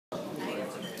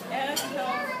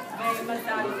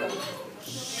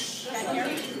Can't hear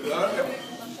me?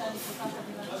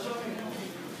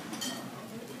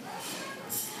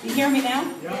 You hear me now?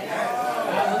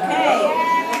 Okay.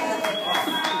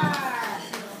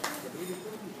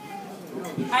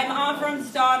 I'm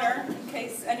Avram's daughter, in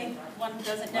case anyone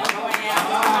doesn't know who I am.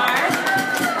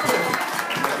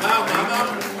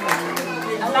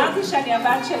 אמרתי שאני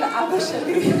הבת של אבא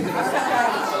שלי.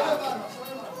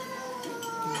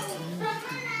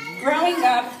 Growing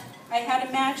up, I had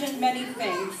imagined many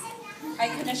things. I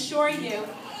can assure you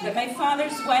that my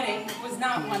father's wedding was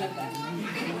not one of them.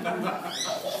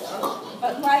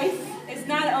 But life is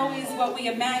not always what we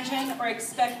imagine or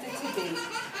expect it to be.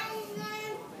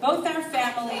 Both our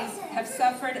families have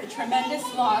suffered a tremendous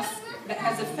loss that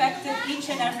has affected each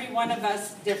and every one of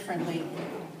us differently.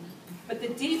 But the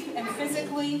deep and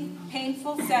physically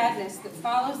painful sadness that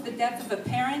follows the death of a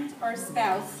parent or a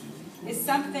spouse is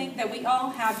something that we all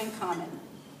have in common.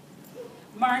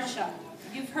 Marsha,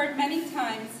 you've heard many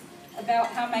times about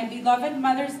how my beloved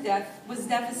mother's death was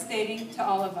devastating to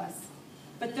all of us.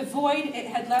 But the void it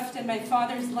had left in my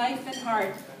father's life and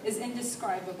heart is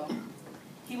indescribable.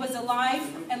 He was alive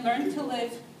and learned to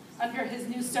live under his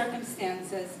new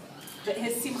circumstances, but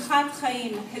his simchat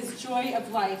chaim, his joy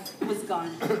of life, was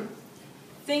gone.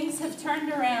 Things have turned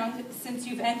around since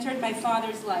you've entered my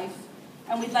father's life,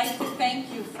 and we'd like to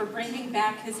thank you for bringing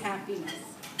back his happiness.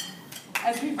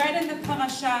 As we read in the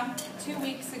parasha 2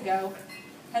 weeks ago,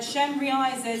 Hashem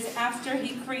realizes after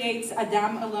he creates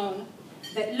Adam alone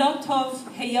that lo tov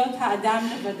heyot ha'adam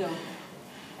levado.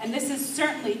 And this is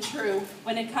certainly true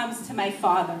when it comes to my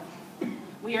father.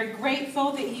 We are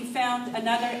grateful that he found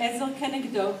another Ezel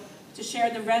Kenegdo to share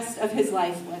the rest of his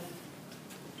life with.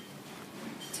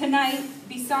 Tonight,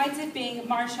 besides it being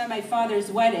Marsha, my father's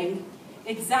wedding,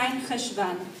 it's Zayin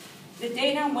Cheshvan, the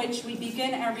date on which we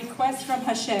begin our request from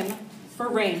Hashem for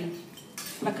rain.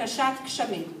 Bakashat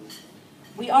Kshamim.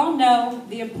 We all know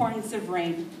the importance of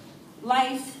rain.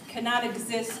 Life cannot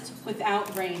exist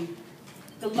without rain.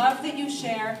 The love that you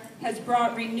share has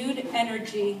brought renewed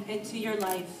energy into your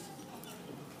life.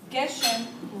 Geshem,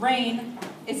 rain,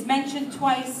 is mentioned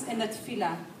twice in the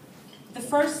Tefillah. The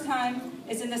first time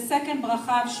is in the second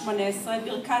bracha of Shmoneh Esrei,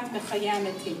 Birkat Mechayei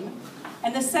HaMetim,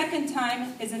 and the second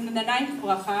time is in the ninth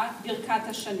bracha, Birkat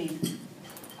HaShanim.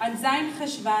 On Zayin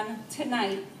Cheshvan,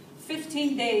 tonight,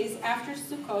 15 days after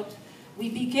Sukkot, we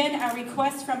begin our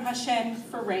request from Hashem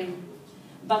for rain.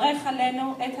 ברך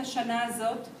עלינו את השנה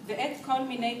הזאת ואת כל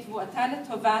מיני תבואתה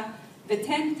לטובה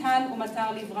ותן טל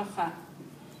ומטר לברכה.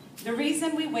 The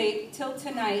reason we wait till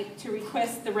tonight to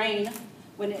request the rain,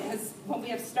 when we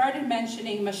have started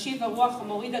mentioning Mashiva Ruach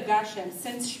Morida Gashem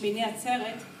since Shmini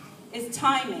Atzeret, is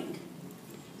timing.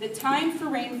 The time for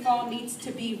rainfall needs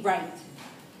to be right.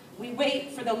 We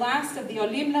wait for the last of the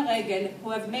Olim Laregel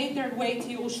who have made their way to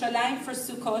Yerushalayim for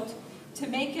Sukkot to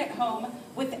make it home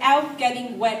without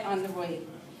getting wet on the way.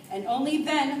 And only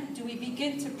then do we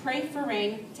begin to pray for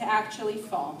rain to actually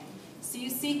fall. So you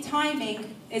see,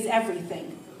 timing is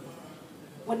everything.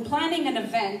 When planning an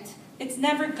event, it's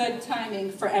never good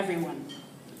timing for everyone.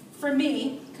 For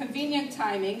me, convenient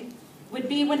timing would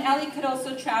be when Ellie could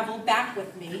also travel back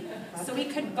with me, so we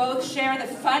could both share the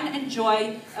fun and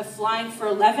joy of flying for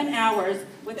 11 hours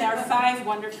with our 5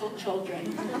 wonderful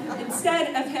children,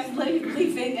 instead of him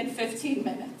leaving in 15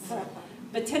 minutes.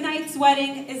 But tonight's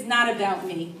wedding is not about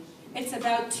me. It's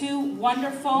about 2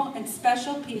 wonderful and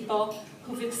special people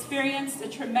who've experienced a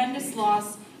tremendous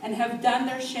loss and have done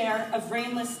their share of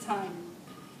rainless time.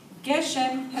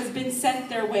 Geshem has been sent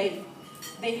their way.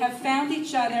 They have found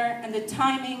each other, and the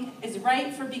timing is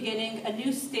right for beginning a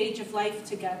new stage of life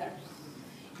together.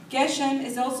 Geshem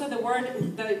is also the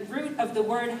root of the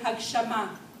word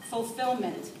Hagshama,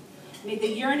 fulfillment. May the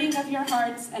yearning of your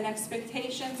hearts and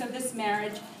expectations of this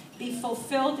marriage be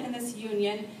fulfilled in this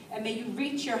union, and may you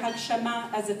reach your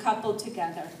Hagshama as a couple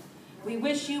together. We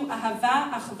wish you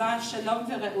Ahava, Achva, Shalom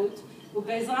ve'Reut,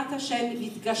 ובעזרת השם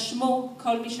יתגשמו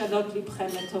כל משאלות לבכם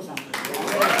לטובה.